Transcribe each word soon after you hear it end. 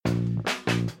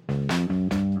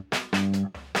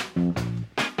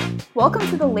Welcome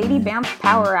to the Lady BAMF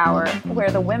Power Hour,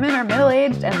 where the women are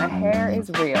middle-aged and the hair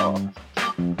is real.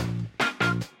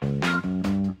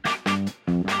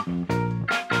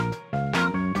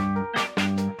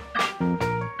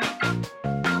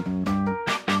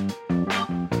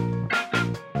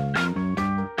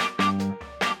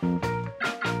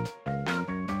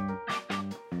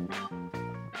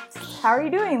 How are you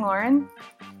doing, Lauren?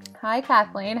 Hi,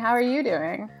 Kathleen. How are you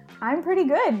doing? I'm pretty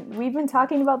good. We've been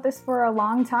talking about this for a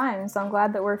long time, so I'm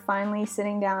glad that we're finally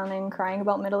sitting down and crying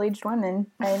about middle-aged women.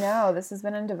 I know. This has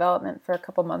been in development for a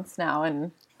couple months now,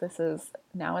 and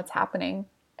now it's happening.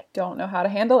 I don't know how to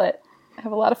handle it. I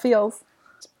have a lot of feels.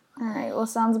 All right, well,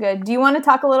 sounds good. Do you want to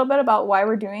talk a little bit about why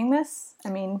we're doing this? I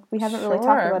mean, we haven't really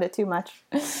talked about it too much.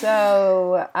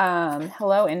 So,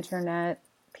 hello, Internet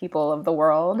people of the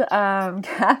world.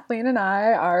 Kathleen and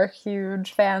I are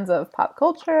huge fans of pop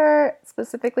culture,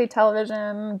 specifically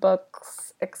television,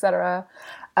 books, etc.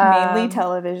 Mainly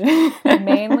television.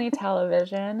 Mainly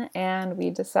television, and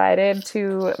we decided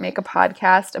to make a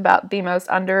podcast about the most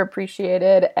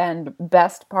underappreciated and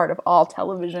best part of all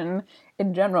television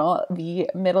in general, the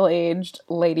middle-aged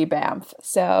Lady BAMF.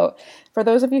 So, for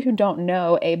those of you who don't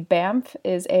know, a BAMF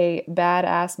is a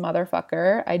badass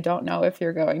motherfucker. I don't know if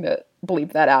you're going to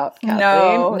bleep that out, Kathleen.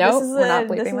 No, we're not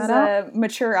bleeping that out. This is a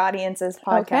mature audience's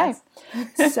podcast.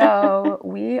 Okay. So,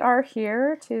 we are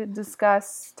here to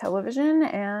discuss television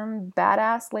and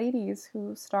badass ladies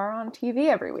who star on TV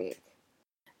every week.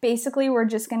 Basically, we're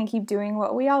just going to keep doing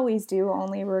what we always do,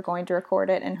 only we're going to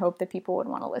record it and hope that people would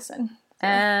want to listen.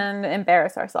 And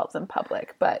embarrass ourselves in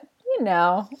public. But,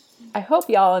 I hope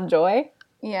y'all enjoy.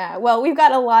 Yeah, well, we've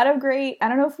got a lot of great,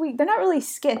 they're not really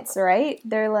skits, right?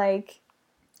 They're like,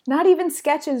 not even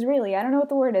sketches, really. I don't know what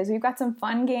the word is. We've got some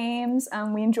fun games.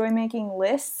 We enjoy making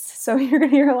lists, so you're going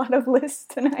to hear a lot of lists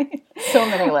tonight. So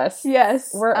many lists.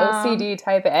 Yes. We're OCD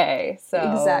type A, so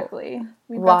exactly.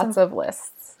 Lots of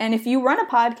lists. And if you run a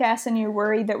podcast and you're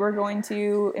worried that we're going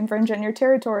to infringe on your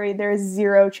territory, there's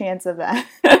zero chance of that.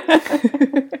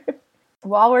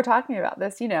 While we're talking about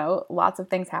this, lots of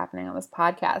things happening on this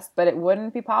podcast, but it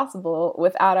wouldn't be possible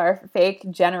without our fake,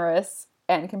 generous,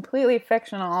 and completely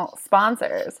fictional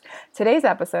sponsors. Today's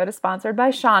episode is sponsored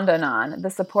by Shondanon, the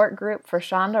support group for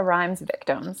Shonda Rhimes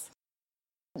victims.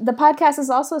 The podcast is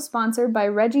also sponsored by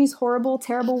Reggie's Horrible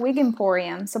Terrible Wig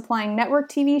Emporium, supplying network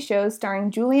TV shows starring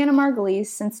Juliana Margulies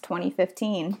since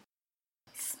 2015.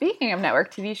 Speaking of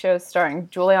network TV shows starring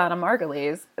Juliana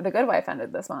Margulies, The Good Wife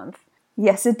ended this month.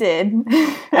 Yes, it did.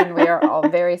 And we are all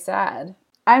very sad.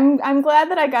 I'm glad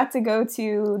that I got to go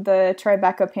to the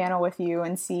Tribeca panel with you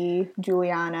and see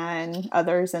Juliana and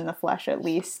others in the flesh at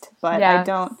least, but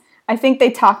yeah. I think they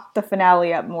talked the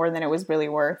finale up more than it was really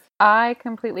worth. I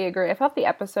completely agree. I felt the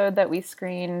episode that we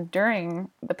screened during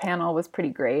the panel was pretty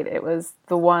great. It was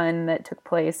the one that took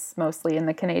place mostly in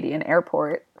the Canadian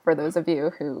airport, for those of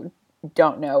you who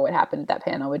don't know what happened at that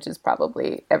panel, which is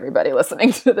probably everybody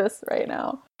listening to this right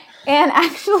now. And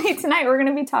actually tonight we're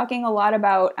going to be talking a lot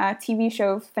about TV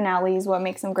show finales, what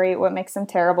makes them great, what makes them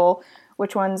terrible,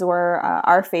 which ones were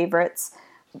our favorites.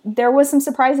 There was some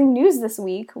surprising news this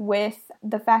week with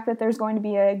the fact that there's going to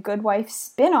be a Good Wife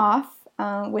Spinoff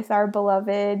with our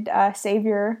beloved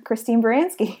savior, Christine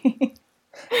Baranski.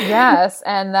 Yes,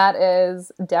 and that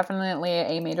is definitely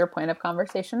a major point of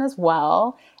conversation as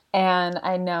well. And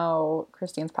I know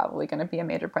Christine's probably going to be a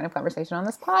major point of conversation on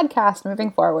this podcast moving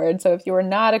forward. So if you are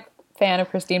not a fan of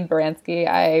Christine Baranski,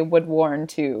 I would warn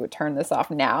to turn this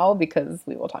off now because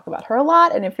we will talk about her a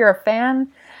lot. And if you're a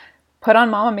fan, put on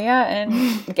Mamma Mia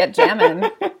and get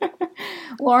jamming.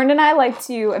 Lauren and I like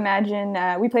to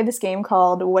imagine, we play this game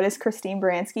called What is Christine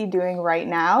Baranski Doing Right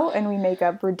Now? And we make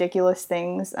up ridiculous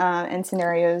things and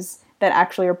scenarios that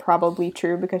actually are probably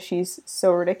true because she's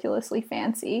so ridiculously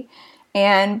fancy.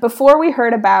 And before we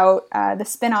heard about the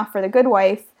spinoff for The Good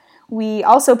Wife, we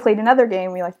also played another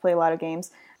game. We like to play a lot of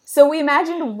games. So we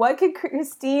imagined, what could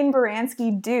Christine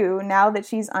Baranski do now that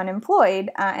she's unemployed?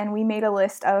 And we made a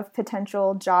list of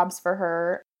potential jobs for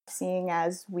her, seeing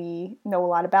as we know a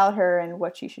lot about her and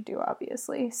what she should do,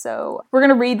 obviously. So we're going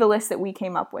to read the list that we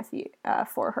came up with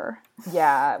for her.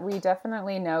 Yeah, we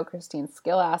definitely know Christine's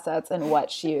skill assets and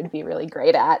what she would be really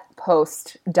great at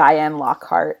post Diane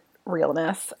Lockhart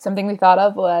realness. Something we thought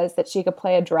of was that she could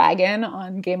play a dragon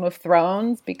on Game of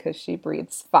Thrones because she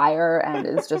breathes fire and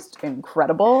is just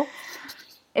incredible.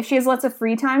 If she has lots of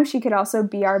free time, she could also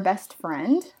be our best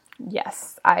friend.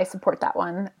 Yes, I support that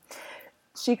one.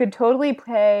 She could totally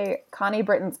play Connie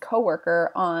Britton's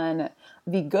coworker on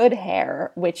The Good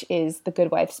Hair, which is the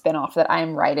Good Wife spinoff that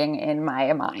I'm writing in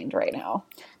my mind right now.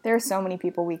 There are so many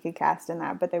people we could cast in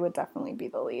that, but they would definitely be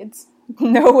the leads.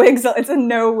 No wigs. It's a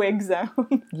no wig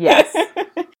zone. Yes.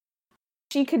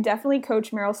 She could definitely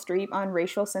coach Meryl Streep on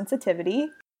racial sensitivity.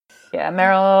 Yeah,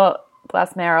 Meryl,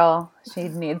 bless Meryl, she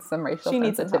needs some racial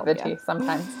sensitivity some help, yeah.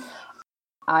 sometimes.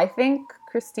 I think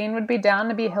Christine would be down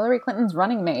to be Hillary Clinton's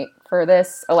running mate for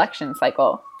this election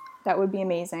cycle. That would be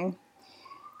amazing.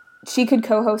 She could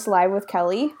co-host Live with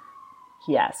Kelly.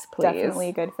 Yes, please. Definitely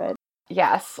a good fit.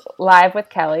 Yes, Live with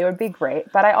Kelly would be great,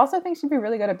 but I also think she'd be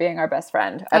really good at being our best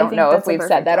friend. I don't know if we've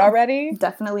said that already.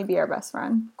 Definitely be our best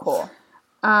friend. Cool.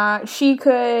 She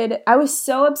could... I was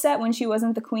so upset when she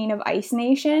wasn't the queen of Ice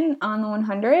Nation on the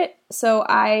 100, so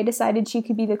I decided she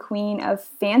could be the queen of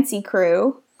Fancy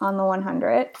Crew on the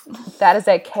 100. That is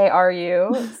a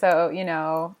KRU, so, you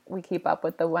know, we keep up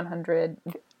with the 100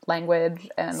 language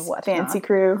and whatnot. Fancy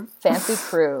Crew. Fancy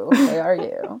Crew,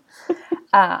 KRU.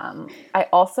 I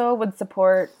also would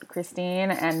support Christine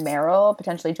and Meryl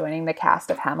potentially joining the cast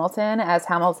of Hamilton as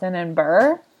Hamilton and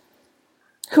Burr.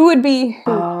 Who would be?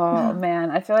 Oh,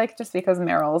 man. I feel like just because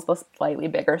Meryl's the slightly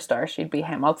bigger star, she'd be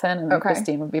Hamilton, and then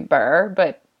Christine would be Burr.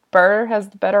 But Burr has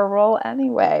the better role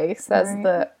anyway, says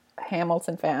the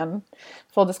Hamilton fan.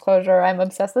 Full disclosure, I'm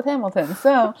obsessed with Hamilton.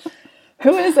 So,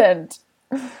 who isn't?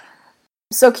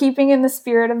 So keeping in the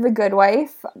spirit of The Good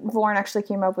Wife, Lauren actually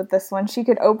came up with this one. She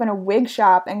could open a wig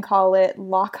shop and call it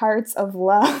Lockharts of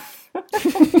Love.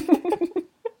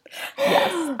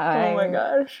 Yes. Oh my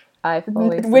gosh. I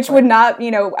fully support. Which would not,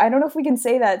 you know, I don't know if we can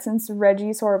say that since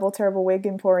Reggie's Horrible Terrible Wig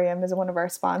Emporium is one of our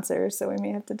sponsors, so we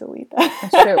may have to delete that.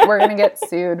 That's true. We're going to get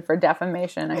sued for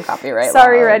defamation and copyright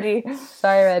Sorry, laws. Reggie.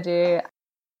 Sorry, Reggie.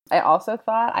 I also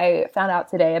thought, I found out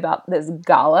today about this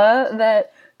gala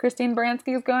that Christine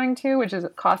Baranski is going to, which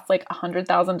costs like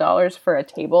 $100,000 for a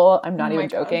table. I'm not even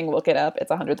joking. Look it up.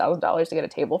 It's $100,000 to get a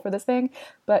table for this thing.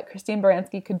 But Christine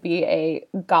Baranski could be a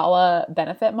gala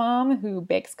benefit mom who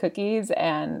bakes cookies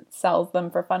and sells them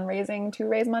for fundraising to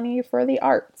raise money for the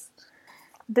arts.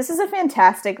 This is a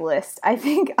fantastic list. I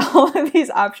think all of these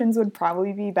options would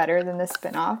probably be better than the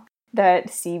spinoff that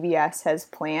CBS has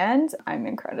planned. I'm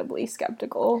incredibly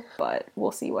skeptical, but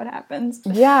we'll see what happens.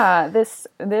 Yeah, this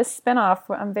spinoff,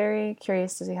 I'm very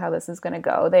curious to see how this is going to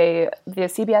go. The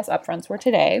CBS upfronts were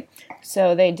today,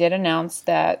 so they did announce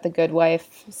that the Good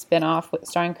Wife spinoff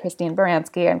starring Christine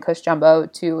Baranski and Cush Jumbo,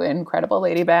 two incredible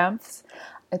Lady BAMFs.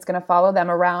 It's going to follow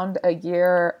them around a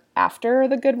year after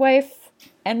the Good Wife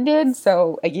ended,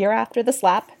 so a year after the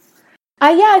slap.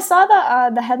 Yeah, I saw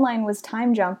the headline was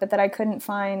time jump, but that I couldn't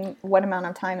find what amount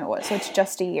of time it was. So it's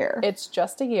just a year. It's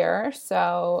just a year.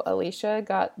 So Alicia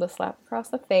got the slap across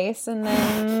the face, and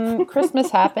then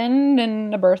Christmas happened,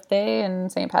 and a birthday,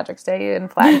 and St. Patrick's Day,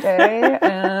 and Flag Day,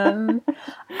 and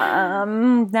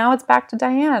now it's back to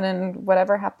Diane, and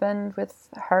whatever happened with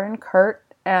her and Kurt,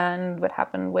 and what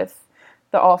happened with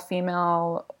the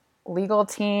all-female legal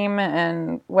team,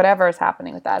 and whatever is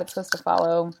happening with that. It's supposed to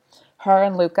follow her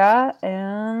and Luca,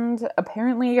 and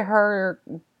apparently her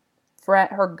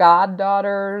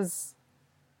goddaughter's,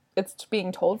 it's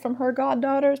being told from her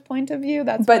goddaughter's point of view.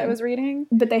 That's what I was reading.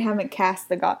 But they haven't cast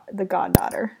the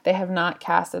goddaughter. They have not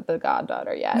casted the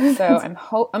goddaughter yet.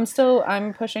 So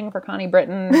I'm pushing for Connie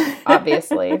Britton,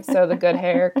 obviously, so the Good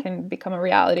Hair can become a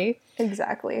reality.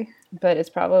 Exactly. But it's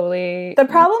probably... The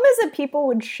problem is that people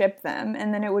would ship them,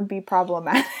 and then it would be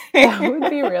problematic. That would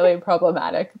be really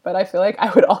problematic, but I feel like I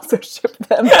would also ship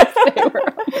them if they were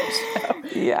on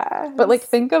the show. Yeah. But, like,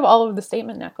 think of all of the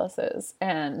statement necklaces,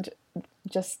 and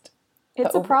just...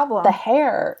 It's a problem. The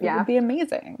hair. It would be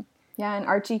amazing. Yeah, and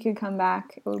Archie could come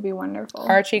back. It would be wonderful.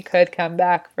 Archie could come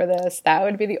back for this. That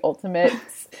would be the ultimate,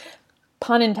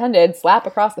 pun intended, slap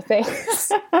across the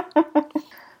face.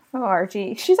 Oh,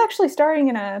 Archie. She's actually starring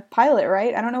in a pilot,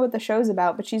 right? I don't know what the show's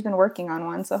about, but she's been working on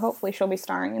one, so hopefully she'll be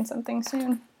starring in something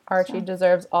soon. Archie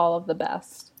deserves all of the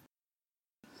best.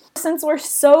 Since we're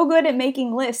so good at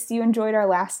making lists, you enjoyed our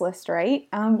last list, right?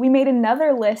 We made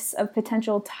another list of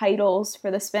potential titles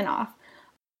for the spinoff.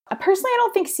 Personally, I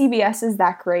don't think CBS is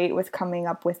that great with coming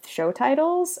up with show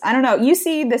titles. I don't know. You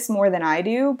see this more than I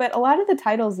do, but a lot of the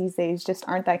titles these days just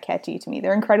aren't that catchy to me.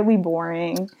 They're incredibly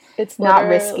boring. It's not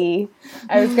risky.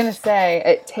 I was going to say,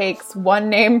 it takes one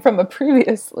name from a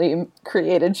previously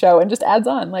created show and just adds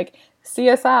on, like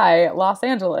CSI Los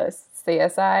Angeles,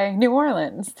 CSI New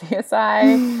Orleans,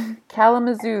 CSI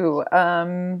Kalamazoo,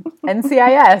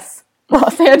 NCIS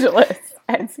Los Angeles,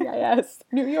 NCIS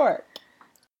New York.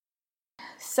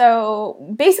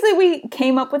 So basically we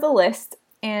came up with a list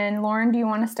And Lauren, do you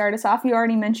want to start us off? You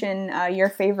already mentioned your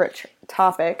favorite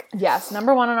topic. Yes,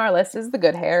 number one on our list is the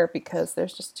good hair, because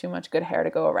there's just too much good hair to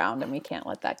go around and we can't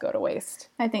let that go to waste.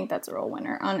 I think that's a real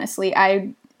winner. Honestly,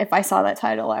 if I saw that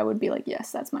title, I would be like,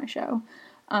 yes, that's my show.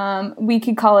 We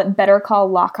could call it Better Call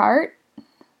Lockhart.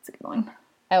 That's a good one.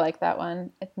 I like that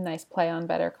one. It's a nice play on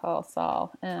Better Call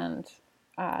Saul, and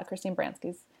Christine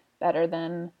Baranski's better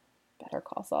than Better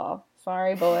Call Saul.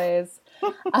 Sorry, boys.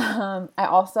 I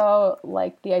also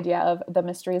like the idea of The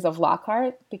Mysteries of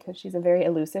Lockhart, because she's a very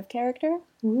elusive character.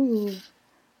 Ooh.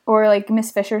 Or like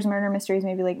Miss Fisher's Murder Mysteries,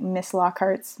 maybe like Miss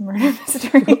Lockhart's Murder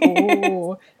Mysteries.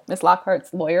 Ooh, Miss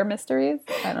Lockhart's Lawyer Mysteries?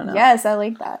 I don't know. Yes, I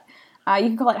like that. You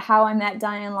can call it How I Met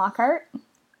Diane Lockhart.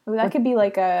 Ooh, that could be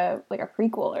like a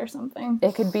prequel or something.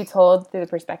 It could be told through the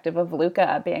perspective of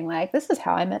Luca being like, this is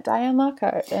how I met Diane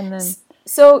Lockhart. And then...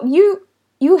 So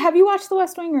have you watched The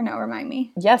West Wing or no? Remind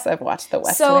me. Yes, I've watched The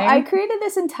West Wing. So I created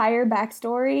this entire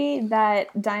backstory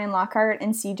that Diane Lockhart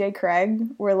and C.J. Craig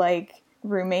were like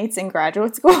roommates in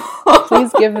graduate school.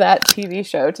 Please give that TV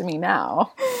show to me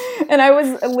now. And I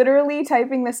was literally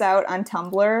typing this out on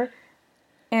Tumblr,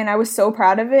 and I was so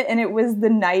proud of it. And it was the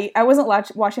night, I wasn't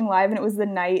watching live, and it was the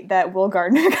night that Will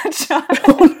Gardner got shot.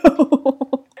 Oh no.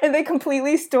 And they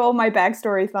completely stole my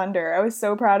backstory thunder. I was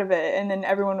so proud of it, and then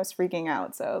everyone was freaking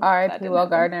out. So R.I.P. Will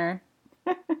Gardner.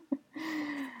 All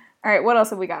right, what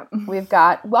else have we got? We've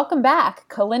got Welcome Back,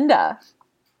 Kalinda.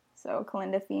 So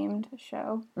Kalinda-themed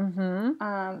show.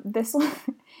 Mm-hmm. This one,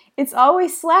 it's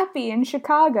always slappy in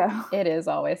Chicago. It is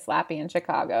always slappy in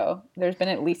Chicago. There's been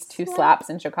at least 2 slaps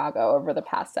in Chicago over the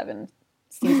past 7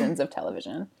 seasons of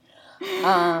television.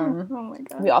 Oh my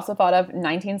god. We also thought of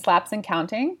 19 Slaps and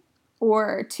Counting.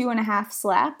 Or 2.5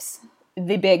 Slaps.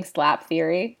 The Big Slap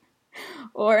Theory.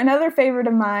 Or another favorite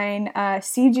of mine,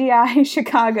 CGI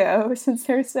Chicago, since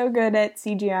they're so good at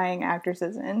CGIing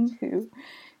actresses in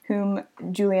whom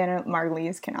Juliana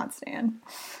Margulies cannot stand.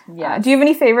 Yeah. Do you have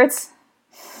any favorites?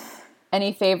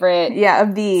 Any favorite? Yeah,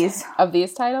 of these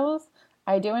titles?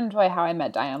 I do enjoy How I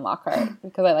Met Diane Lockhart,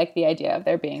 because I like the idea of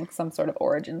there being some sort of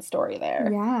origin story there.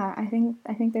 Yeah, I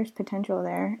think there's potential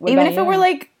there. What Even about if it you? were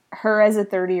like her as a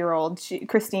 30-year-old,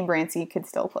 Christine Baranski could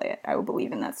still play it. I would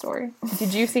believe in that story.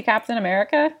 Did you see Captain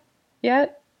America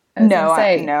yet? No,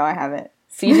 I haven't.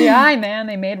 CGI, man.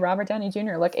 They made Robert Downey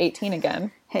Jr. look 18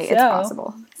 again. Hey, it's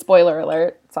possible. Spoiler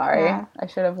alert. Sorry. Yeah. I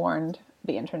should have warned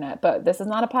the internet. But this is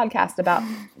not a podcast about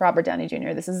Robert Downey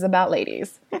Jr. This is about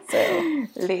ladies. So,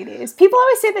 ladies. People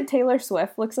always say that Taylor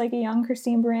Swift looks like a young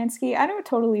Christine Baranski. I don't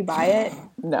totally buy it.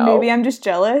 No. Maybe I'm just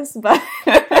jealous, but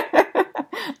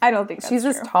I don't think that's she's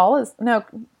true. as tall as... No,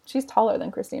 she's taller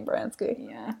than Christine Baranski.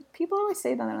 Yeah. People always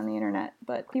say that on the internet,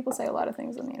 but people say a lot of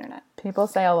things on the internet. People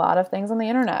say a lot of things on the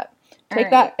internet. All right.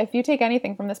 That. If you take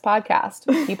anything from this podcast,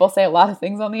 people say a lot of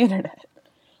things on the internet.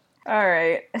 All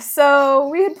right. So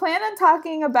we had planned on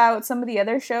talking about some of the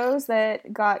other shows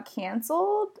that got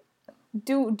canceled.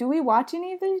 Do we watch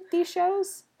any of these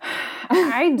shows?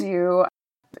 I do.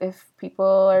 If people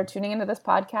are tuning into this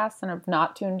podcast and have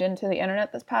not tuned into the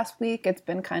internet this past week, it's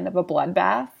been kind of a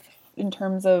bloodbath in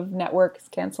terms of networks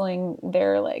canceling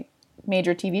their like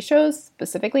major TV shows,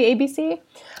 specifically ABC.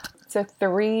 So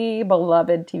 3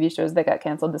 beloved TV shows that got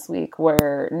canceled this week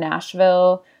were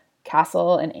Nashville,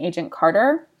 Castle, and Agent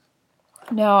Carter.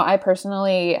 No, I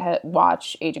personally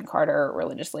watch Agent Carter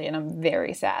religiously, and I'm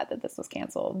very sad that this was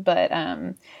canceled. But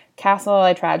Castle,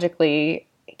 I tragically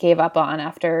gave up on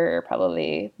after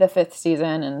probably the 5th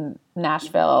season, and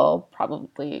Nashville,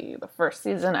 probably the 1st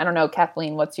season. I don't know,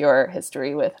 Kathleen, what's your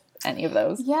history with any of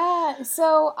those? Yeah,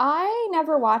 so I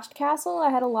never watched Castle. I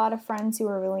had a lot of friends who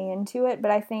were really into it, but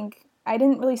I think I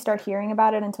didn't really start hearing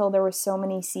about it until there were so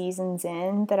many seasons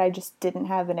in that I just didn't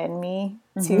have it in me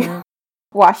to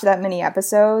watch that many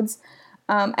episodes.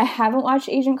 I haven't watched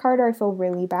Agent Carter. I feel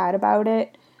really bad about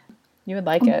it. You would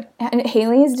like it. And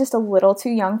Haley is just a little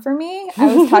too young for me.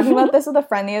 I was talking about this with a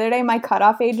friend the other day. My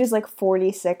cutoff age is like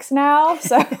 46 now.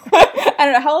 So I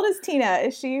don't know. How old is Tina?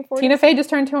 Is she 46? Tina Fey just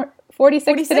turned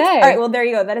 46 today. All right, well, there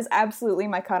you go. That is absolutely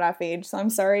my cutoff age. So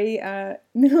I'm sorry,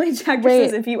 middle-aged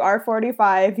actresses, if you are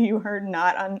 45, you're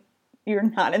not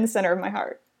in the center of my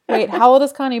heart. Wait, how old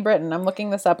is Connie Britton? I'm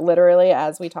looking this up literally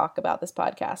as we talk about this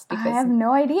podcast. Because I have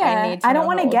no idea. I don't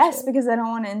want to guess because I don't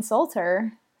want to insult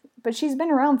her. But she's been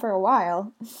around for a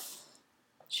while.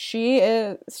 She's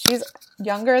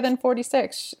younger than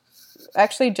 46.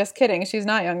 Actually, just kidding. She's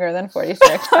not younger than 46.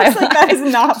 I was like, that is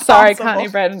not possible. Sorry, Connie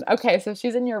Britton. Okay, so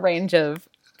she's in your range of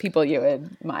people you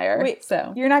admire. Wait,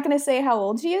 so you're not going to say how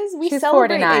old she is? She's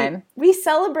 49. We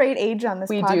celebrate age on this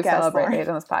podcast. We do celebrate Lauren. age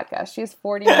on this podcast. She's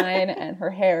 49, and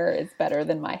her hair is better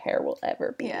than my hair will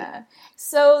ever be. Yeah.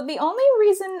 So the only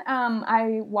reason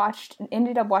I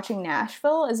ended up watching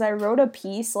Nashville is I wrote a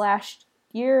piece last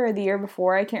year or the year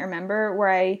before, I can't remember, where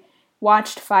I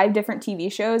watched 5 different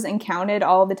TV shows and counted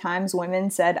all the times women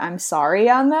said I'm sorry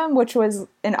on them, which was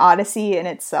an odyssey in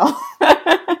itself.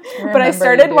 But I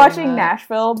started watching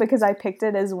Nashville because I picked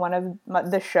it as one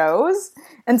of the shows,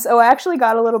 and so I actually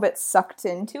got a little bit sucked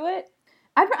into it.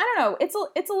 I don't know,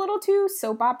 it's a little too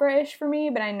soap opera-ish for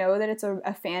me, but I know that it's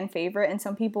a fan favorite, and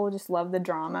some people just love the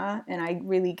drama, and I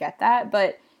really get that,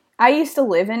 but I used to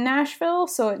live in Nashville,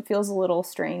 so it feels a little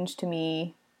strange to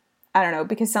me. I don't know,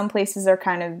 because some places are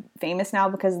kind of famous now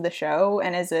because of the show,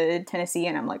 and as a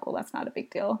Tennessean, I'm like, well, that's not a big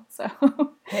deal. So,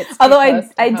 although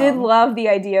I did love the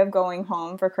idea of going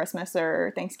home for Christmas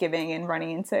or Thanksgiving and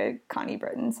running into Connie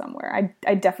Britton somewhere.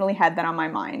 I definitely had that on my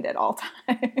mind at all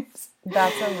times.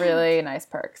 That's a really nice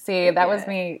perk. See, that was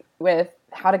me with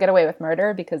How to Get Away with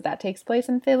Murder, because that takes place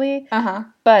in Philly.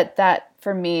 But that,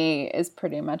 for me, is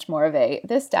pretty much more of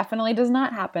this definitely does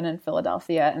not happen in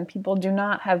Philadelphia, and people do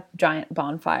not have giant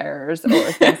bonfires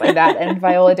or things like that. And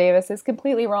Viola Davis is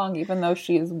completely wrong, even though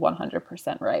she's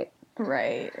 100% right.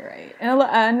 Right.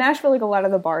 And Nashville, like a lot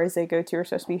of the bars they go to are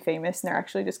supposed to be famous, and they're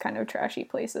actually just kind of trashy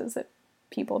places that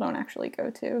people don't actually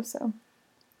go to. So,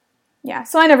 yeah.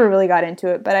 So I never really got into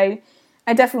it, but I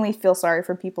definitely feel sorry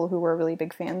for people who were really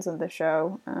big fans of the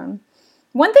show.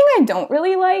 One thing I don't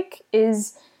really like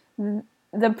is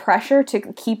the pressure to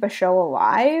keep a show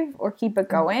alive or keep it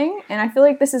going. And I feel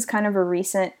like this is kind of a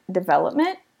recent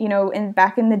development, you know,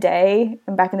 back in the day,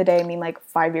 I mean like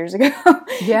 5 years ago,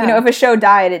 you know, if a show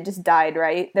died, it just died,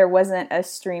 right? There wasn't a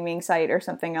streaming site or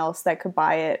something else that could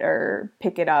buy it or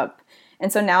pick it up.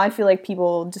 And so now I feel like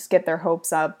people just get their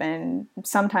hopes up, and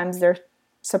sometimes they're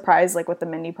surprised, like with the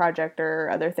Mindy Project or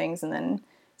other things, and then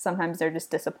sometimes they're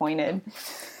just disappointed.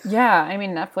 Yeah, I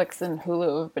mean, Netflix and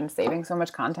Hulu have been saving so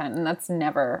much content, and that's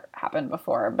never happened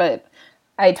before. But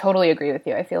I totally agree with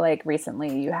you. I feel like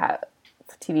recently you have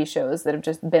TV shows that have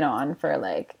just been on for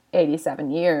like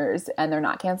 87 years, and they're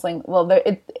not canceling. Well,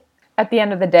 at the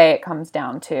end of the day, it comes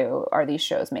down to, are these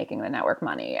shows making the network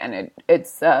money? And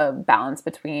it's a balance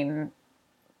between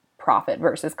profit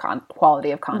versus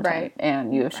quality of content. Right.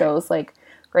 And you have shows like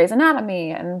Grey's Anatomy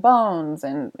and Bones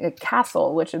and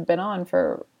Castle, which have been on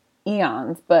for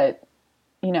eons, but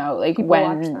you know, like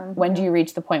when do you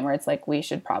reach the point where it's like, we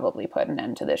should probably put an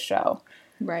end to this show?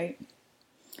 Right.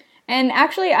 And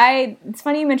actually, it's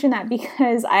funny you mentioned that,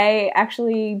 because I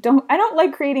don't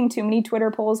like creating too many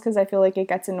Twitter polls because I feel like it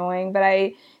gets annoying, but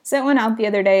I sent one out the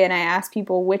other day and I asked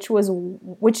people, which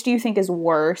do you think is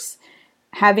worse,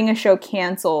 having a show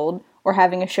canceled or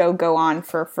having a show go on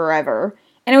for forever?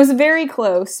 And it was very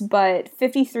close, but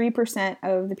 53%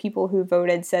 of the people who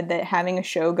voted said that having a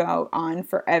show go on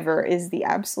forever is the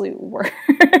absolute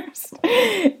worst.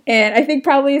 And I think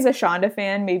probably as a Shonda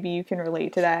fan, maybe you can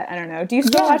relate to that. I don't know. Do you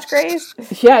still watch Grey's?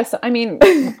 Yes. I mean,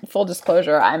 full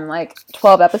disclosure, I'm like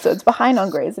 12 episodes behind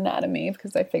on Grey's Anatomy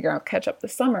because I figure I'll catch up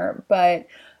this summer. But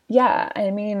yeah,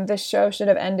 I mean, this show should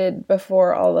have ended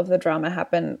before all of the drama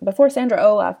happened, before Sandra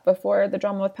Oh left, before the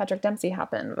drama with Patrick Dempsey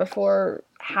happened, before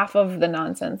half of the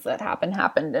nonsense that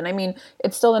happened. And I mean,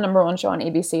 it's still the #1 show on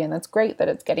ABC, and that's great that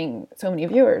it's getting so many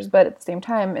viewers. But at the same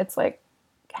time, it's like,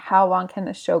 how long can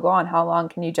this show go on? How long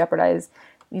can you jeopardize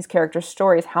these characters'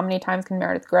 stories? How many times can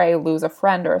Meredith Grey lose a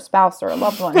friend or a spouse or a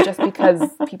loved one just because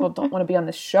people don't want to be on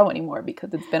this show anymore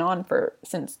because it's been on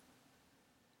since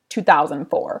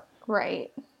 2004?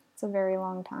 Right. It's a very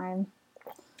long time.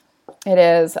 It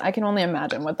is. I can only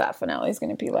imagine what that finale is going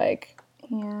to be like.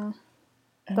 Yeah.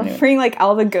 They'll bring like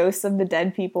all the ghosts of the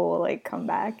dead people will like come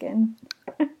back, and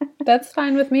that's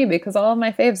fine with me because all of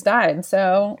my faves died,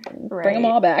 so bring them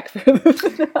all back for the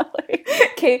finale.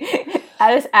 Okay,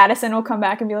 Addison will come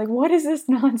back and be like, what is this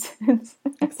nonsense?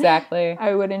 Exactly.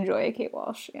 I would enjoy Kate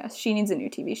Walsh. Yes, she needs a new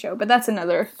TV show, but that's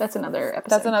another episode.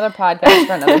 That's another podcast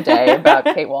for another day about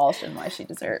Kate Walsh and why she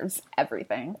deserves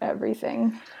everything.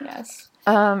 Everything. Yes.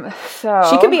 So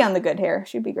she could be on The Good Hair.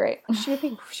 She'd be great.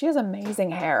 She has amazing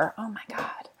hair. Oh my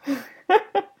god.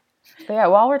 But yeah,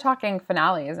 while we're talking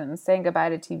finales and saying goodbye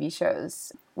to TV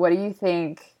shows, what do you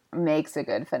think makes a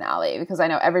good finale? Because I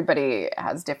know everybody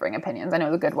has differing opinions. I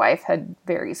know The Good Wife had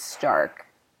very stark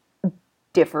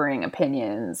differing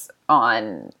opinions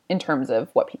in terms of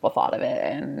what people thought of it,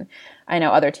 and I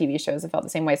know other TV shows have felt the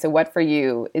same way. So what for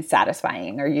you is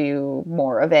satisfying? Are you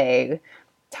more of a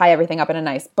tie everything up in a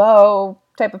nice bow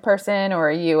type of person, or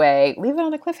are you a leave it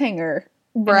on a cliffhanger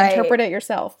and interpret it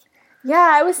yourself?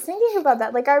 Yeah, I was thinking about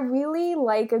that. Like, I really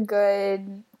like a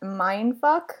good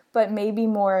mindfuck, but maybe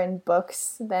more in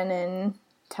books than in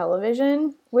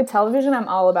television. With television, I'm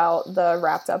all about the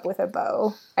wrapped up with a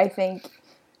bow. I think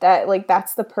that, like,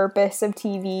 that's the purpose of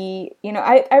TV. You know,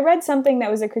 I read something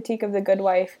that was a critique of The Good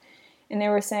Wife, and they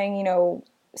were saying, you know,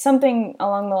 something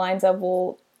along the lines of,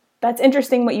 well, that's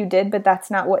interesting what you did, but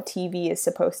that's not what TV is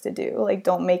supposed to do. Like,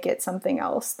 don't make it something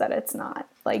else that it's not.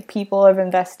 Like, people have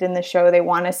invested in the show. They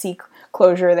want to see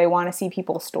closure. They want to see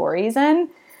people's stories in.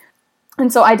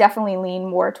 And so I definitely lean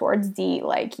more towards the,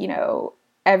 like, you know,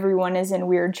 everyone is in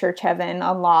weird church heaven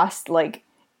on Lost, like,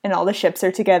 and all the ships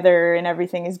are together and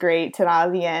everything is great, ta-da,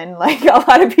 the end. Like, a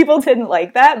lot of people didn't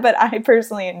like that, but I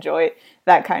personally enjoy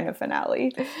that kind of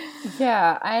finale.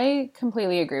 Yeah, I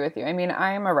completely agree with you. I mean,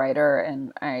 I am a writer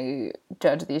and I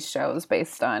judge these shows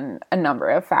based on a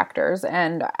number of factors,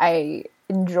 and I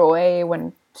enjoy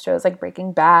when shows like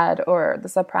Breaking Bad or The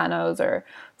Sopranos or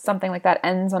something like that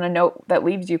ends on a note that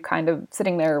leaves you kind of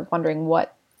sitting there wondering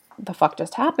what the fuck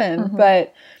just happened. Mm-hmm.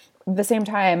 But at the same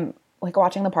time, like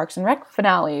watching the Parks and Rec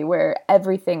finale where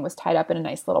everything was tied up in a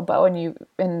nice little bow, and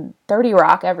in 30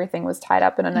 Rock, everything was tied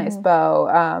up in a nice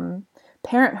bow.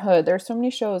 Parenthood, there's so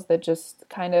many shows that just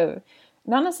kind of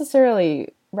not necessarily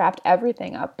wrapped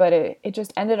everything up, but it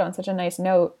just ended on such a nice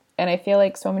note. And I feel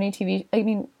like so many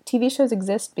TV shows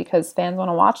exist because fans want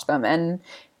to watch them, and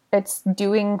it's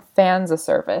doing fans a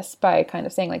service by kind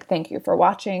of saying, like, thank you for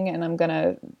watching, and I'm going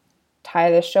to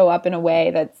tie this show up in a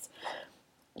way that's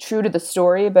true to the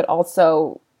story, but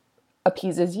also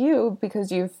appeases you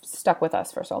because you've stuck with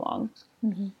us for so long.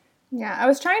 Mm-hmm. Yeah, I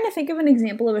was trying to think of an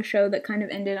example of a show that kind of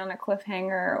ended on a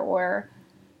cliffhanger or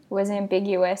was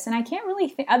ambiguous, and I can't really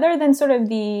think, other than sort of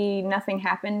the nothing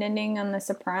happened ending on The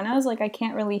Sopranos, like, I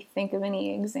can't really think of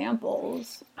any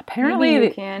examples. Apparently, maybe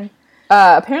you can.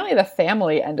 Apparently The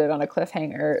Family ended on a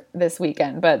cliffhanger this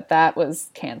weekend, but that was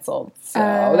canceled, so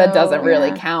that doesn't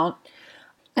really count.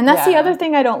 And that's the other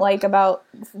thing I don't like about,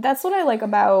 that's what I like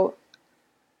about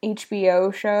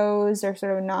HBO shows or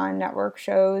sort of non-network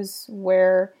shows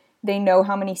where they know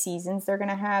how many seasons they're going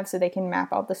to have so they can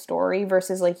map out the story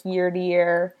versus like year to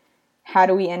year. How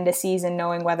do we end a season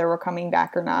knowing whether we're coming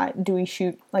back or not? Do we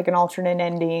shoot like an alternate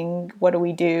ending? What do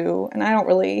we do? And I don't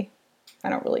really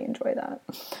enjoy that.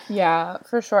 Yeah,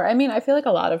 for sure. I mean, I feel like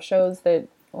a lot of shows that,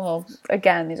 well,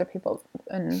 again, these are people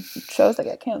and shows that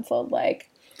get canceled, like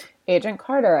Agent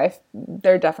Carter.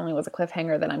 There definitely was a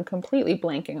cliffhanger that I'm completely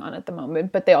blanking on at the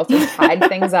moment, but they also tied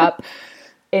things up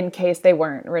in case they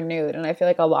weren't renewed. And I feel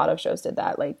like a lot of shows did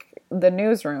that. Like The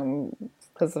Newsroom,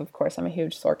 because of course I'm a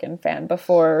huge Sorkin fan,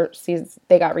 before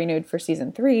they got renewed for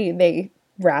season 3, they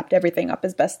wrapped everything up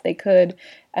as best they could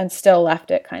and still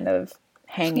left it kind of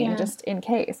hanging just in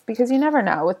case. Because you never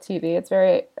know with TV. It's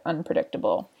very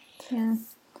unpredictable. Yeah.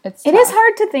 It is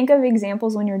hard to think of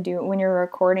examples when you're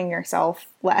recording yourself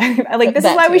live. Like, this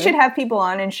is why we should have people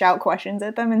on and shout questions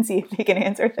at them and see if they can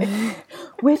answer things.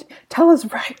 Tell us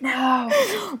right now.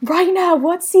 Right now,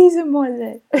 what season was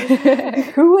it?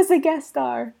 Who was the guest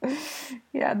star?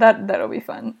 Yeah, that'll be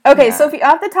fun. Okay, so if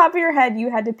off the top of your head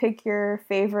you had to pick your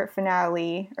favorite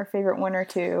finale or favorite one or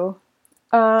two,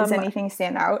 does anything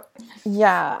stand out?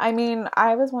 Yeah, I mean,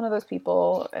 I was one of those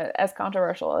people, as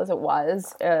controversial as it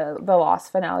was, the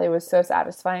Lost finale was so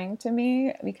satisfying to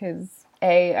me because,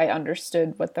 A, I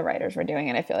understood what the writers were doing,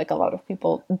 and I feel like a lot of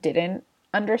people didn't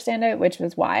understand it, which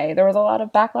was why there was a lot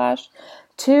of backlash.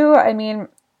 2, I mean,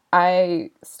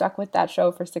 I stuck with that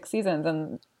show for 6 seasons,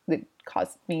 and it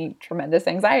caused me tremendous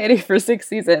anxiety for 6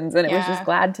 seasons, and it was just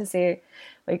glad to see,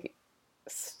 like,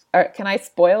 can I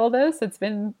spoil this? It's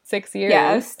been 6 years.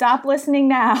 Yeah, stop listening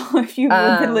now if you've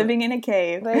been living in a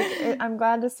cave. I'm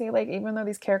glad to see, like, even though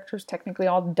these characters technically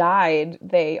all died,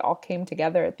 they all came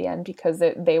together at the end because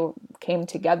they came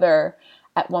together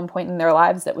at one point in their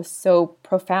lives that was so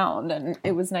profound. And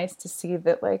it was nice to see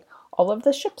that, like, all of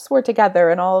the ships were together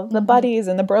and all of the buddies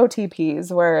and the bro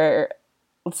TPs were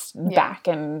back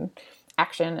and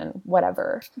action and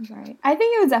whatever. Right. I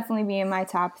think it would definitely be in my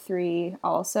top 3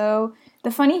 also.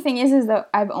 The funny thing is that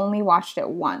I've only watched it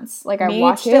once. Like, I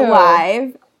watched it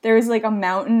live. There was, like, a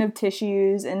mountain of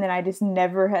tissues, and then I just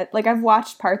never had... Like, I've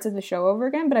watched parts of the show over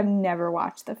again, but I've never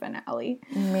watched the finale.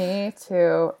 Me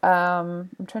too. I'm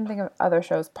trying to think of other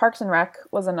shows. Parks and Rec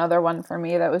was another one for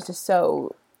me that was just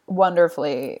so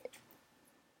wonderfully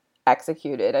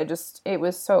executed. It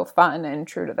was so fun and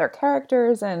true to their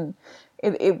characters, and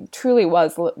it truly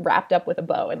was wrapped up with a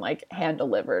bow and, like, hand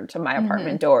delivered to my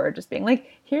apartment door, just being like,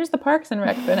 here's the Parks and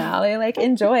Rec finale, like,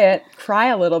 enjoy it, cry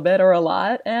a little bit or a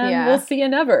lot, and we'll see you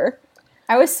never.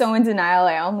 I was so in denial.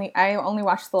 I only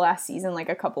watched the last season like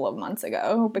a couple of months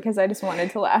ago because I just wanted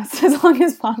to last as long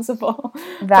as possible.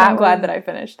 But I'm glad that I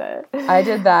finished it. I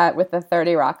did that with the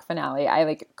 30 Rock finale.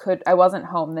 I wasn't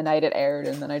home the night it aired,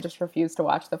 and then I just refused to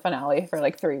watch the finale for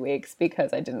like 3 weeks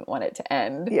because I didn't want it to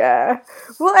end. Yeah.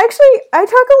 Well, actually, I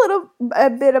talk a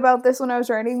bit about this when I was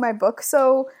writing my book.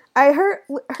 So I heard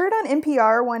on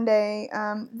NPR one day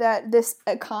that this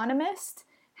economist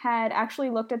had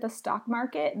actually looked at the stock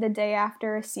market the day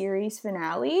after a series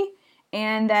finale,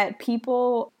 and that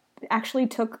people actually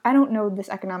took, I don't know this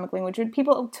economic language, but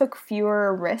people took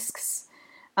fewer risks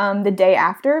the day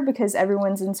after because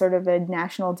everyone's in sort of a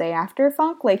national day after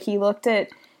funk. Like, he looked at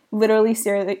literally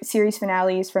series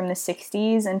finales from the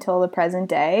 60s until the present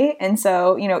day. And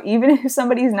so, even if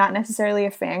somebody's not necessarily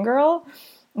a fangirl,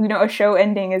 a show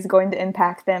ending is going to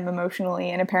impact them emotionally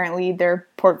and apparently their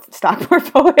stock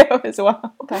portfolio as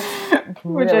well. That's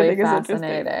which really I think fascinating.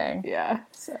 Is interesting. Yeah,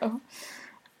 so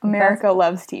America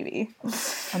loves TV.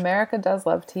 America does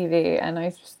love TV,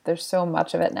 and there's so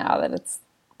much of it now that it's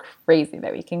crazy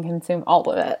that we can consume all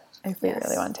of it if we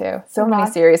really want to. So many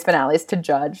series finales to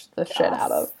judge the shit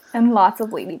out of. And lots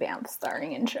of Lady BAMF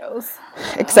starring in shows.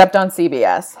 So. Except on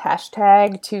CBS.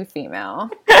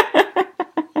 #2female.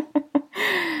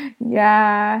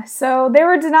 Yeah, so they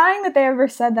were denying that they ever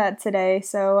said that today,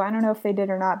 so I don't know if they did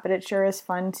or not, but it sure is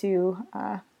fun to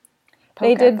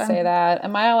They did say that.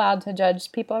 Am I allowed to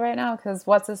judge people right now? Because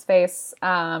what's-his-face,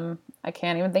 I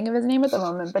can't even think of his name at the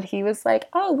moment, but he was like,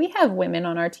 oh, we have women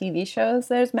on our TV shows.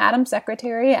 There's Madam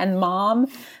Secretary and Mom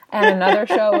and another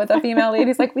show with a female lady.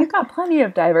 He's like, we've got plenty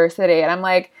of diversity. And I'm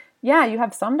like, yeah, you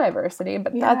have some diversity,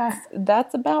 but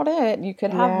that's about it. You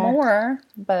could have more,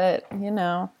 but, And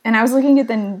I was looking at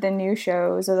the new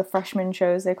shows, or the freshman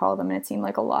shows, they call them, and it seemed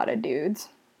like a lot of dudes.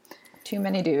 Too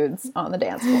many dudes on the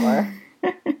dance floor.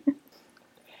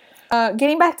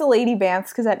 Getting back to Lady BAMFs,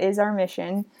 because that is our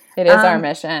mission. It is our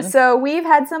mission. So we've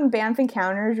had some BAMF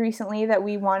encounters recently that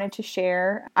we wanted to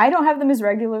share. I don't have them as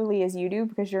regularly as you do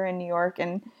because you're in New York,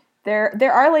 and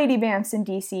there are Lady BAMFs in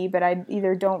DC, but I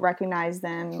either don't recognize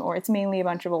them or it's mainly a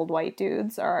bunch of old white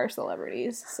dudes are our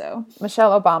celebrities. So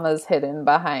Michelle Obama's hidden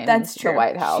behind the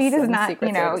White House. She does not,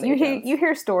 you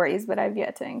hear stories, but I've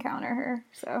yet to encounter her.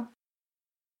 So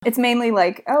it's mainly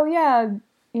like, oh yeah,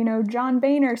 John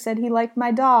Boehner said he liked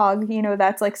my dog.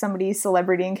 That's like somebody's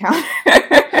celebrity encounter.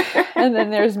 And then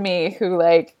there's me who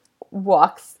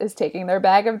is taking their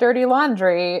bag of dirty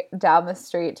laundry down the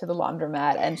street to the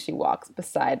laundromat, and she walks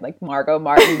beside Margot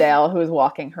Martindale, who's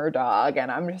walking her dog,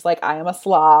 and I'm just like, I am a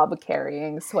slob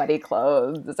carrying sweaty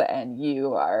clothes, and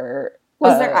you are...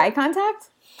 Was there eye contact?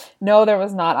 No, there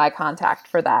was not eye contact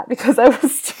for that because I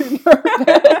was too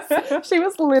nervous. She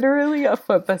was literally a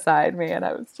foot beside me, and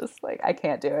I was just like, I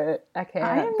can't do it. I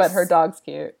can't. But her dog's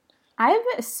cute.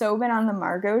 I've so been on the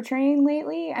Margot train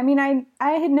lately. I mean, I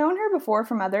had known her before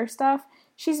from other stuff.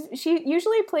 She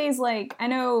usually plays I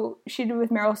know she did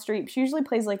with Meryl Streep. She usually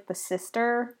plays the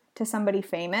sister to somebody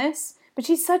famous, but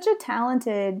she's such a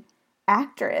talented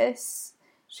actress.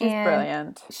 She's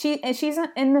brilliant. She's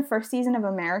in the first season of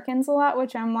Americans a lot,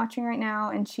 which I'm watching right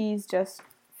now, and she's just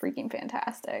freaking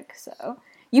fantastic. So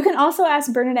you can also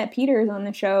ask Bernadette Peters on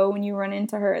the show when you run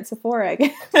into her at Sephora.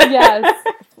 Yes,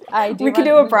 I do. We could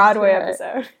do a Broadway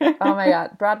episode. Oh my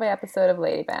god, Broadway episode of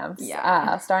Lady BAMF.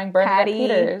 Yeah, starring Bernadette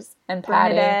Peters and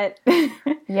Patty.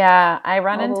 Yeah, I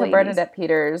run into Bernadette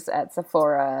Peters at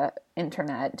Sephora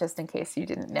Internet, just in case you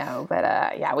didn't know. But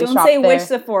yeah, we shop there. Don't say which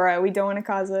Sephora. We don't want to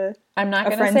cause a I'm not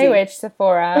going to say which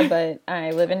Sephora, but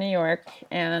I live in New York,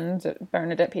 and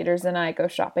Bernadette Peters and I go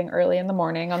shopping early in the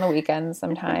morning on the weekends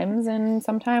sometimes, and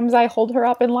sometimes I hold her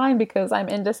up in line because I'm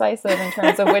indecisive in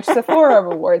terms of which Sephora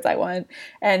rewards I want.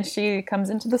 And she comes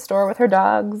into the store with her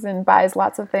dogs and buys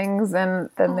lots of things, and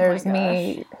then there's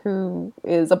me who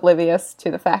is oblivious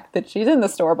to the fact that she's in the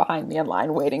store behind me in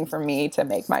line waiting for me to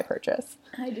make my purchase.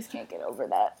 I just can't get over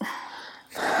that.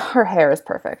 Her hair is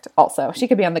perfect, also. She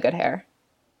could be on The Good Hair.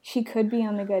 She could be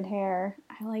on The Good Hair.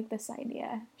 I like this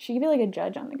idea. She could be a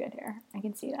judge on The Good Hair. I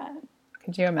can see that.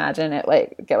 Could you imagine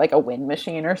it get a wind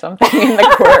machine or something in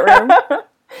the courtroom?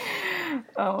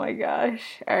 Oh my gosh.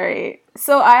 All right.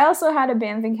 So I also had a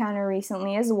BAMF encounter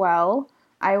recently as well.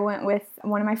 I went with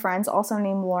one of my friends, also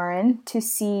named Lauren, to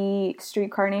see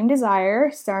Streetcar Named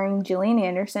Desire, starring Gillian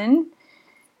Anderson.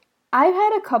 I've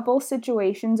had a couple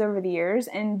situations over the years,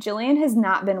 and Gillian has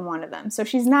not been one of them. So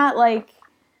she's not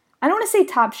I don't want to say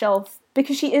top shelf,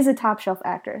 because she is a top shelf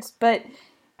actress, but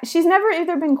she's never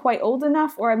either been quite old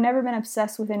enough, or I've never been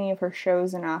obsessed with any of her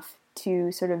shows enough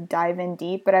to sort of dive in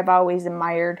deep, but I've always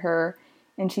admired her,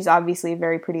 and she's obviously a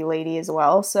very pretty lady as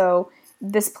well. So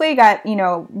this play got,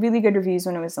 really good reviews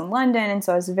when it was in London, and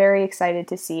so I was very excited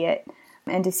to see it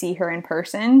and to see her in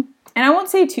person. And I won't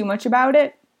say too much about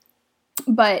it,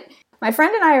 but my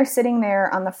friend and I are sitting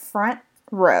there on the front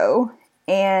row,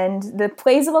 and the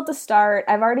play's about to start.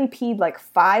 I've already peed like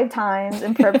 5 times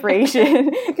in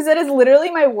preparation because that is literally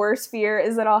my worst fear,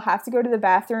 is that I'll have to go to the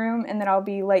bathroom and then I'll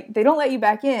be like, they don't let you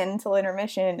back in until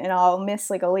intermission, and I'll miss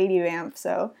like a Lady BAMF.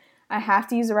 So I have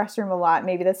to use the restroom a lot.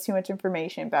 Maybe that's too much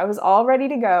information, but I was all ready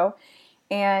to go.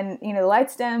 And, the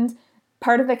lights dimmed.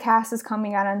 Part of the cast is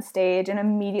coming out on stage, and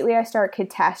immediately I start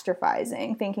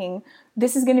catastrophizing, thinking,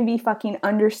 this is going to be fucking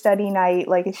understudy night.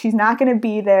 Like, she's not going to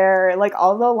be there. Like,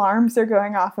 all the alarms are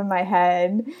going off in my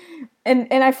head. And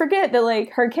I forget that,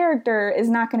 like, her character is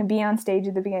not going to be on stage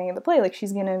at the beginning of the play. Like,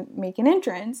 she's going to make an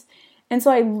entrance. And so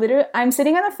I'm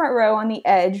sitting on the front row on the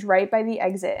edge, right by the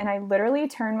exit, and I literally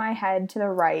turn my head to the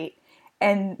right,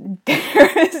 and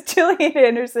there is Gillian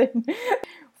Anderson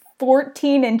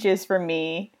 14 inches from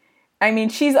me. I mean,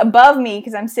 she's above me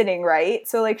because I'm sitting, right?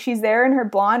 So, like, she's there in her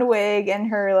blonde wig and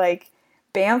her, like,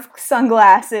 BAMF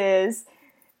sunglasses.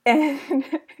 And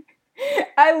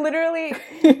I literally,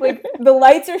 like, the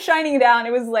lights are shining down.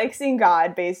 It was like seeing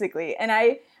God, basically. And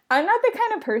I'm not the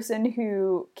kind of person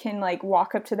who can, like,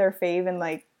 walk up to their fave and,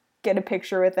 like, get a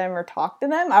picture with them or talk to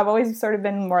them. I've always sort of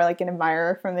been more like an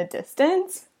admirer from the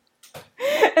distance.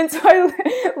 And so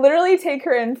I literally take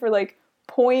her in for, like,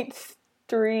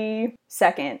 0.3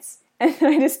 seconds. And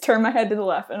then I just turn my head to the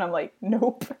left, and I'm like,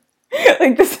 nope.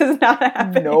 Like, this is not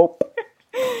happening. Nope.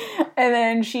 And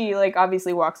then she, like,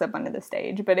 obviously walks up onto the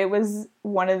stage. But it was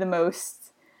one of the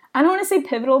most, I don't want to say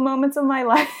pivotal moments of my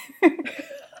life.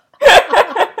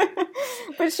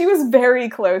 But she was very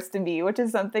close to me, which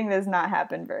is something that does not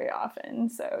happen very often.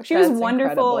 So she was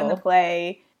wonderful in the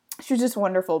play. She was just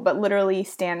wonderful. But literally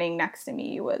standing next to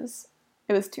me was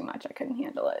too much. I couldn't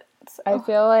handle it. So. I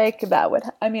feel like that would,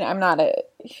 I'm not a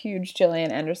huge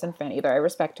Gillian Anderson fan either. I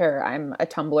respect her. I'm a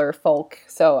Tumblr folk,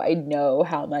 so I know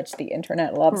how much the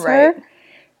internet loves her.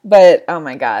 But, oh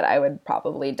my God, I would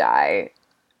probably die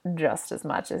just as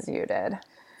much as you did.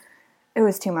 It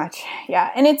was too much. Yeah.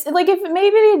 And it's like, if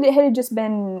maybe it had just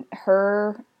been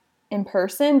her in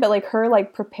person, but like her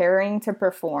like preparing to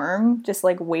perform, just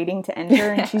like waiting to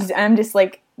enter, and I'm just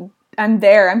like, I'm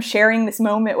there. I'm sharing this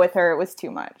moment with her. It was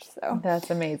too much. So that's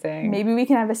amazing. Maybe we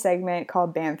can have a segment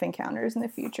called BAMF Encounters in the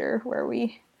future where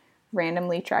we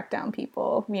randomly track down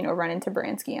people, run into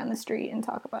Bransky on the street and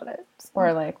talk about it. So.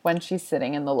 Or like when she's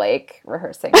sitting in the lake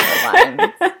rehearsing her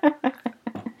lines.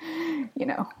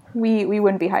 We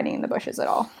wouldn't be hiding in the bushes at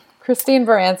all. Christine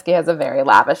Baranski has a very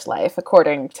lavish life,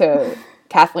 according to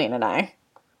Kathleen and I.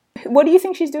 What do you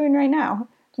think she's doing right now?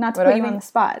 Not to put you on the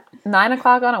spot.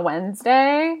 9:00 on a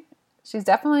Wednesday. She's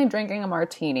definitely drinking a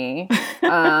martini.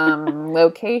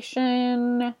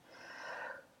 Location,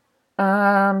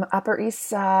 Upper East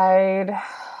Side,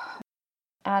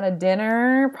 at a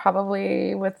dinner,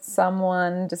 probably with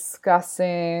someone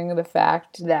discussing the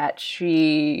fact that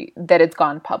it's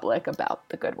gone public about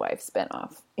the Good Wife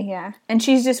spinoff. Yeah, and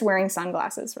she's just wearing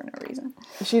sunglasses for no reason.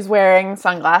 She's wearing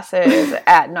sunglasses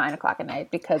at 9:00 at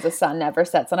night because the sun never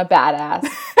sets on a badass.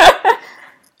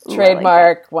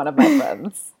 Trademark, one of my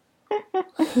friends.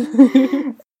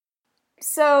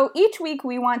 So each week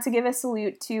we want to give a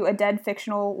salute to a dead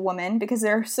fictional woman because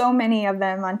there are so many of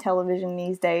them on television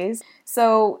these days.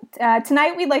 So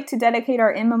tonight we'd like to dedicate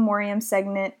our in memoriam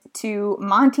segment to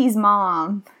Monty's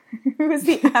mom, who is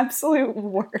the absolute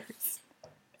worst.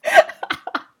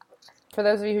 For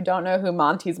those of you who don't know who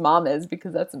Monty's mom is,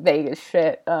 because that's vague as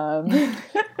shit,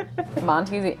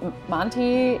 Monty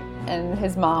and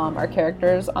his mom are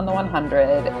characters on the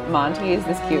 100. Monty is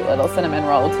this cute little cinnamon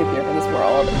roll too pure for this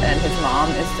world, and his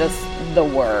mom is just the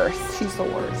worst. She's the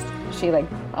worst. She like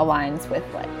aligns with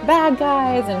like bad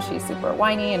guys, and she's super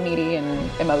whiny and needy and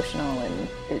emotional, and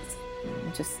it's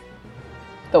just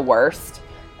the worst.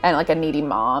 And like a needy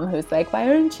mom who's like, why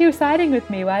aren't you siding with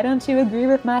me? Why don't you agree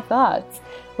with my thoughts?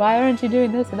 Why aren't you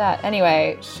doing this or that?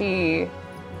 Anyway, she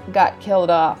got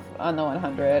killed off on the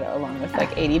 100 along with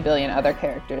like 80 billion other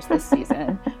characters this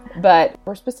season. But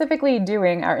we're specifically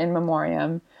doing our in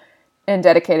memoriam and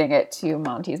dedicating it to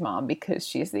Monty's mom because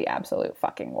she's the absolute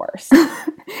fucking worst.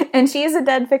 And she is a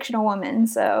dead fictional woman,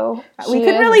 so we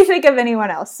couldn't really think of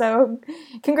anyone else. So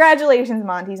congratulations,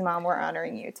 Monty's mom. We're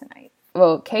honoring you tonight.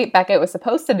 Well, Kate Beckett was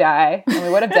supposed to die, and we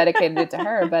would have dedicated it to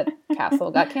her, but Castle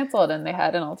got canceled, and they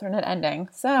had an alternate ending.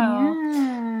 So,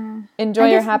 enjoy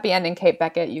your happy ending, Kate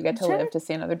Beckett. You get to live to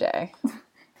see another day. I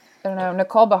don't know.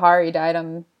 Nicole Bahari died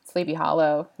on Sleepy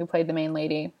Hollow, who played the main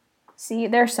lady. See,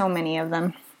 there's so many of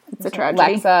them. It's a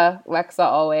tragedy. Lexa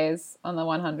always on the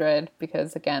 100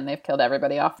 because, again, they've killed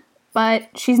everybody off. But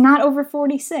she's not over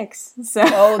 46, so...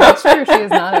 Oh, that's true. She is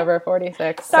not over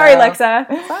 46. Sorry, Lexa.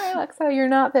 Sorry, Lexa. You're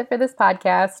not fit for this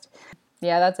podcast.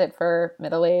 Yeah, that's it for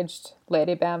middle-aged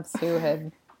Lady BAMFs who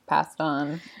had passed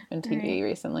on TV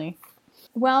recently.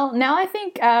 Well, now I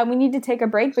think we need to take a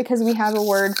break because we have a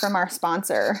word from our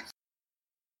sponsor.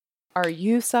 Are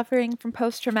you suffering from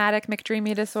post-traumatic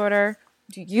McDreamy disorder?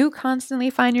 Do you constantly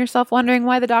find yourself wondering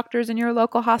why the doctors in your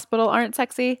local hospital aren't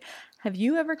sexy? Have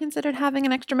you ever considered having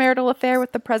an extramarital affair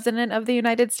with the President of the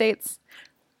United States?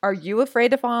 Are you afraid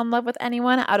to fall in love with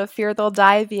anyone out of fear they'll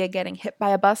die via getting hit by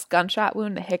a bus, gunshot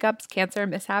wound, hiccups, cancer,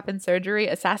 mishap and surgery,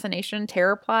 assassination,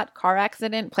 terror plot, car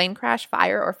accident, plane crash,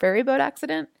 fire, or ferry boat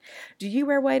accident? Do you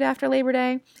wear white after Labor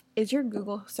Day? Is your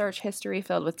Google search history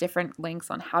filled with different links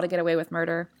on how to get away with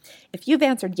murder? If you've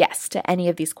answered yes to any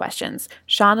of these questions,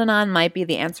 Shondanon might be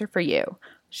the answer for you.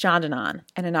 Shondanon,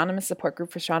 an anonymous support group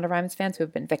for Shonda Rhimes fans who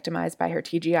have been victimized by her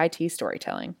TGIT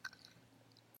storytelling.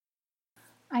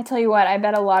 I tell you what, I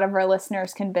bet a lot of our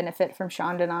listeners can benefit from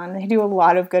Shondanon. They do a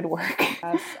lot of good work.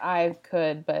 Yes, I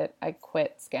could, but I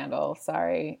quit Scandal.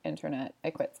 Sorry, internet.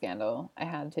 I quit Scandal. I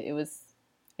had to.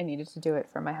 I needed to do it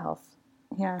for my health.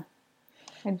 Yeah.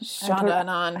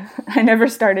 Shondanon. I never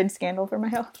started Scandal for my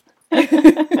health.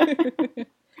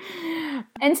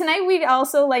 And tonight we'd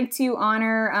also like to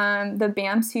honor the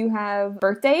BAMFs who have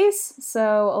birthdays.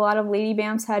 So a lot of Lady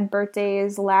BAMFs had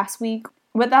birthdays last week.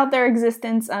 Without their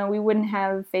existence, we wouldn't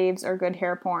have faves or good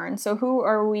hair porn. So who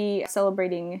are we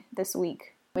celebrating this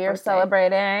week? We are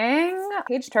celebrating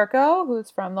Paige Turco,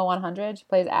 who's from the 100. She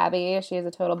plays Abby. She is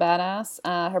a total badass.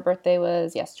 Her birthday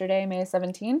was yesterday, May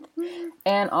 17th.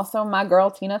 And also my girl,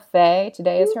 Tina Fey.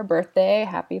 Today is her birthday.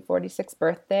 Happy 46th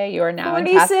birthday. You are now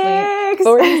 46! in Kathleen.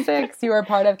 46! You are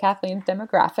part of Kathleen's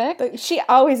demographic. She's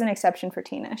always an exception for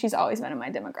Tina. She's always been in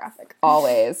my demographic.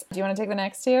 Always. Do you want to take the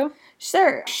next two?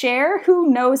 Sure. Cher, who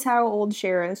knows how old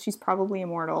Cher is? She's probably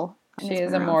immortal. She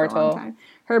is immortal.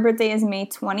 Her birthday is May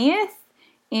 20th.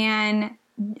 And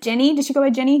Jenny, did she go by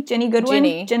Jenny? Jenny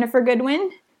Goodwin? Jennifer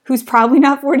Goodwin, who's probably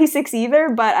not 46 either,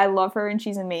 but I love her and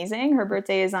she's amazing. Her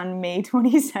birthday is on May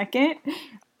 22nd.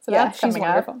 So yeah, she's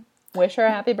wonderful. Up. Wish her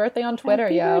a happy birthday on Twitter,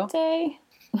 happy yo. Birthday.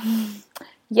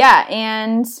 Yeah,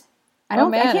 and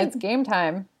it's game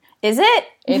time. Is it?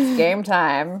 It's game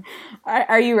time.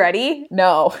 Are you ready?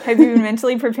 No. Have you been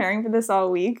mentally preparing for this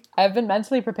all week? I've been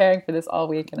mentally preparing for this all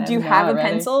week. And Do you have a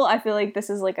pencil? I feel like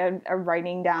this is like a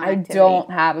writing down activity. I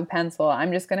don't have a pencil.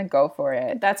 I'm just going to go for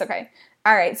it. That's okay.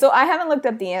 All right. So I haven't looked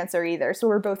up the answer either. So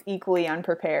we're both equally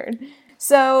unprepared.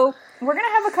 So we're going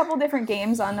to have a couple different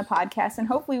games on the podcast, and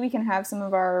hopefully we can have some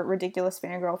of our ridiculous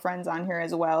fangirl friends on here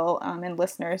as well, and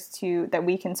listeners too, that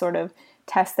we can sort of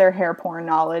test their hair porn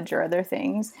knowledge or other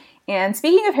things. And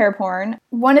speaking of hair porn,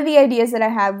 one of the ideas that I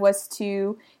had was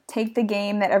to take the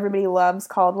game that everybody loves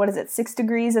called, 6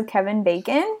 Degrees of Kevin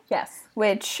Bacon? Yes.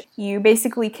 Which you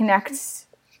basically connect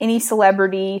any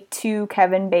celebrity to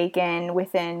Kevin Bacon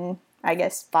within, I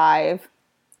guess, 5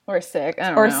 or 6.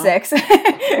 I don't know. 6.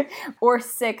 Or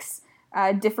 6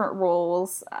 different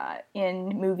roles in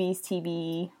movies,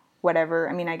 TV, whatever.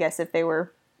 I mean, I guess if they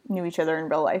knew each other in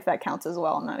real life, that counts as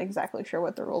well. I'm not exactly sure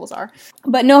what the rules are.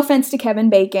 But no offense to Kevin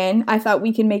Bacon, I thought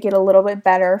we could make it a little bit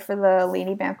better for the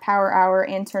Lady BAMF Power Hour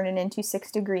and turn it into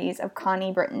 6 Degrees of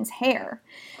Connie Britton's hair.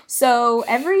 So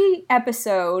every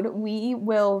episode, we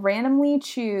will randomly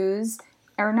choose,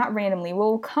 or not randomly,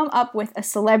 we'll come up with a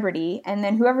celebrity, and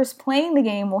then whoever's playing the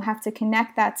game will have to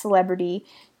connect that celebrity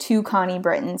to Connie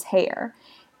Britton's hair.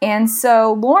 And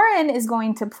so Lauren is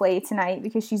going to play tonight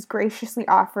because she's graciously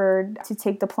offered to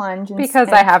take the plunge.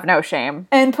 I have no shame.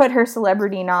 And put her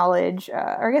celebrity knowledge,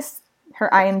 or I guess her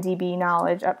IMDb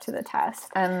knowledge, up to the test.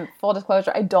 And full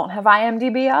disclosure, I don't have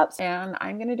IMDb up, and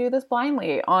I'm going to do this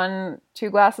blindly on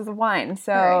 2 glasses of wine.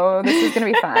 So This is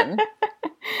going to be fun.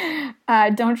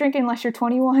 Don't drink unless you're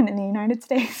 21 in the United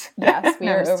States. Yes, we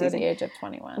are over the age of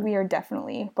 21. We are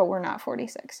definitely, but we're not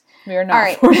 46. We are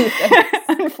not 46.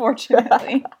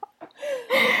 Unfortunately.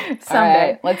 Someday. All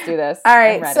right, let's do this. All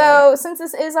right, so since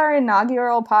this is our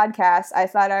inaugural podcast, I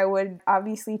thought I would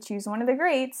obviously choose one of the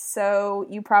greats. So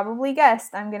you probably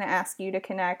guessed I'm going to ask you to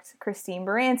connect Christine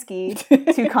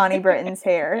Baranski to Connie Britton's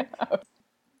hair.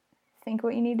 Think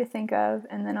what you need to think of,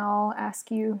 and then I'll ask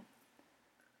you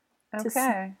to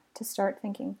start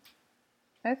thinking.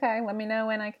 Okay, let me know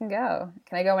when I can go.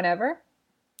 Can I go whenever?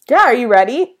 Yeah, are you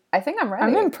ready? I think I'm ready.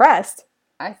 I'm impressed.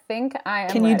 I think I am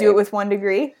Can you do it with 1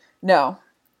 degree? No.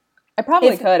 I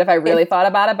probably could if I really thought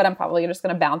about it, but I'm probably just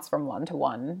going to bounce from one to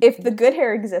one. If the good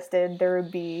hair existed, there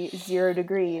would be 0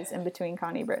 degrees in between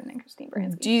Connie Britton and Christine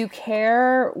Baranski. Do you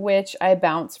care which I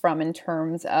bounce from in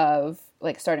terms of,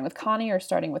 like, starting with Connie or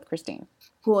starting with Christine?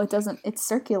 Well, it's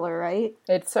circular, right?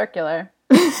 It's circular.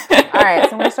 All right,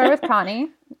 so I'm going to start with Connie.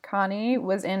 Connie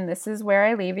was in This Is Where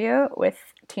I Leave You with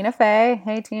Tina Fey.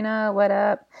 Hey, Tina, what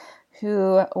up?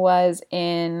 Who was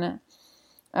in...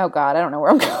 Oh, God, I don't know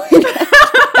where I'm going.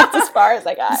 That's as far as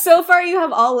I got. So far, you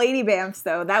have all Lady BAMFs,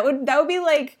 though. That would be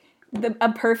like...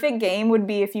 a perfect game would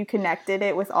be if you connected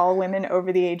it with all women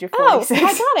over the age of 46.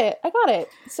 Oh, I got it.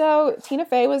 So Tina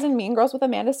Fey was in Mean Girls with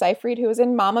Amanda Seyfried, who was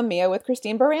in Mamma Mia with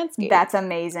Christine Baranski. That's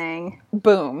amazing.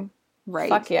 Boom. Right.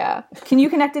 Fuck yeah. Can you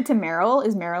connect it to Meryl?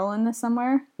 Is Meryl in this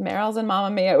somewhere? Meryl's in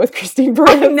Mamma Mia with Christine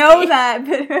Baranski. I know that,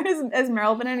 but has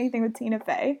Meryl been anything with Tina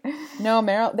Fey? No,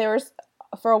 Meryl,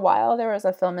 for a while, there was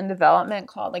a film in development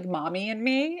called, like, Mommy and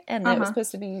Me, and it was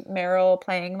supposed to be Meryl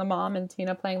playing the mom and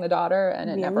Tina playing the daughter, and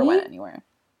it never went anywhere.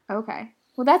 Okay.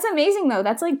 Well, that's amazing, though.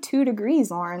 That's like 2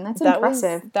 degrees, Lauren. That's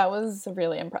impressive. That was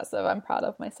really impressive. I'm proud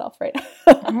of myself right now.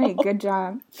 All right, good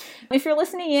job. If you're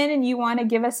listening in and you want to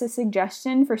give us a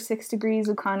suggestion for 6 degrees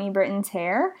of Connie Britton's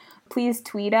hair, please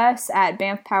tweet us at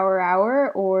BAMF Power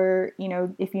Hour, or,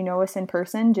 if you know us in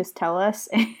person, just tell us,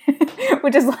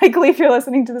 which is likely if you're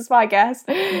listening to this podcast.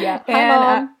 Yeah. Hi,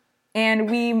 Mom. And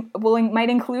we might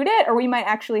include it, or we might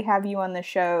actually have you on the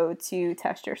show to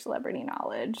test your celebrity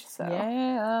knowledge. So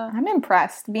yeah. I'm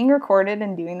impressed. Being recorded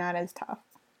and doing that is tough.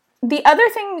 The other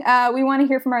thing we want to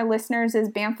hear from our listeners is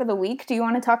BAMF of the Week. Do you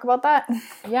want to talk about that?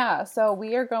 Yeah, so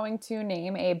we are going to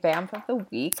name a BAMF of the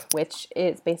Week, which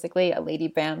is basically a Lady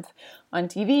BAMF on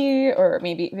TV, or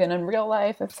maybe even in real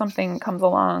life if something comes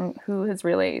along who has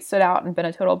really stood out and been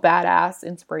a total badass,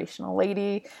 inspirational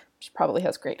lady. She probably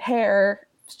has great hair,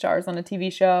 stars on a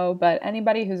TV show, but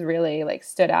anybody who's really, like,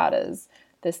 stood out as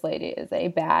this lady is a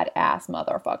badass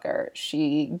motherfucker.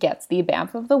 She gets the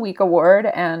BAMF of the Week award,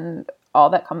 and all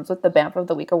that comes with the BAMF of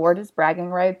the Week award is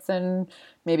bragging rights and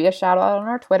maybe a shout out on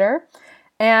our Twitter.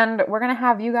 And we're going to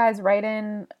have you guys write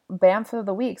in BAMF of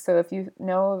the Week. So if you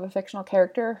know of a fictional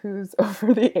character who's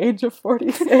over the age of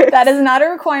 46. That is not a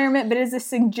requirement, but it is a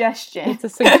suggestion. It's a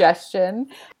suggestion.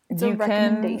 It's a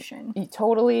recommendation. You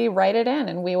totally write it in,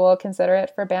 and we will consider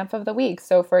it for BAMF of the Week.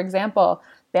 So, for example,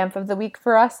 BAMF of the Week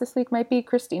for us this week might be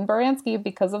Christine Baranski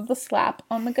because of the slap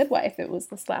on The Good Wife. It was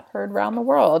the slap heard around the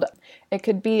world. It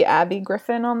could be Abby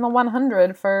Griffin on The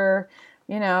 100 for,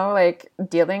 like,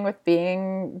 dealing with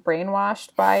being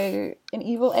brainwashed by an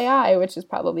evil AI, which is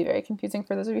probably very confusing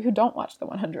for those of you who don't watch The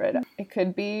 100. It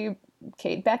could be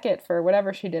Kate Beckett for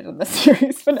whatever she did in the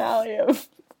series finale of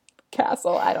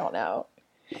Castle. I don't know.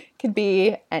 Could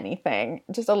be anything.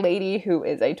 Just a lady who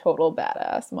is a total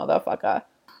badass motherfucker.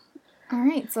 All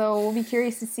right, so we'll be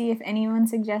curious to see if anyone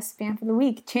suggests BAMF of the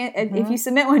Week. If you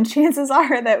submit one, chances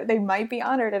are that they might be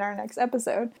honored in our next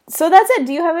episode. So that's it.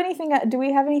 Do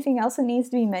we have anything else that needs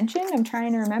to be mentioned? I'm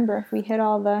trying to remember if we hit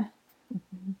all the...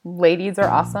 Ladies are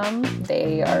awesome.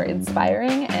 They are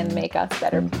inspiring and make us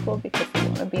better people because we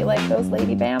want to be like those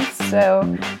Lady BAMFs.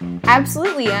 So,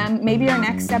 absolutely. Maybe our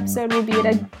next episode will be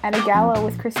at a gala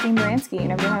with Christine Baranski. You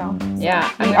never know.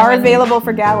 Yeah, we are available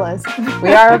for galas. We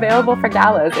are available for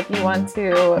galas if you want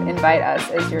to invite us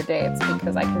as your dates,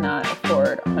 because I cannot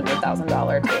afford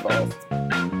 $100,000 tables.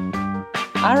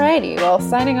 Alrighty, well,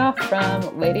 signing off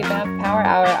from Lady BAMF Power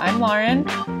Hour. I'm Lauren.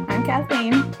 I'm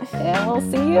Kathleen. And we'll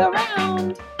see you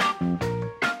around.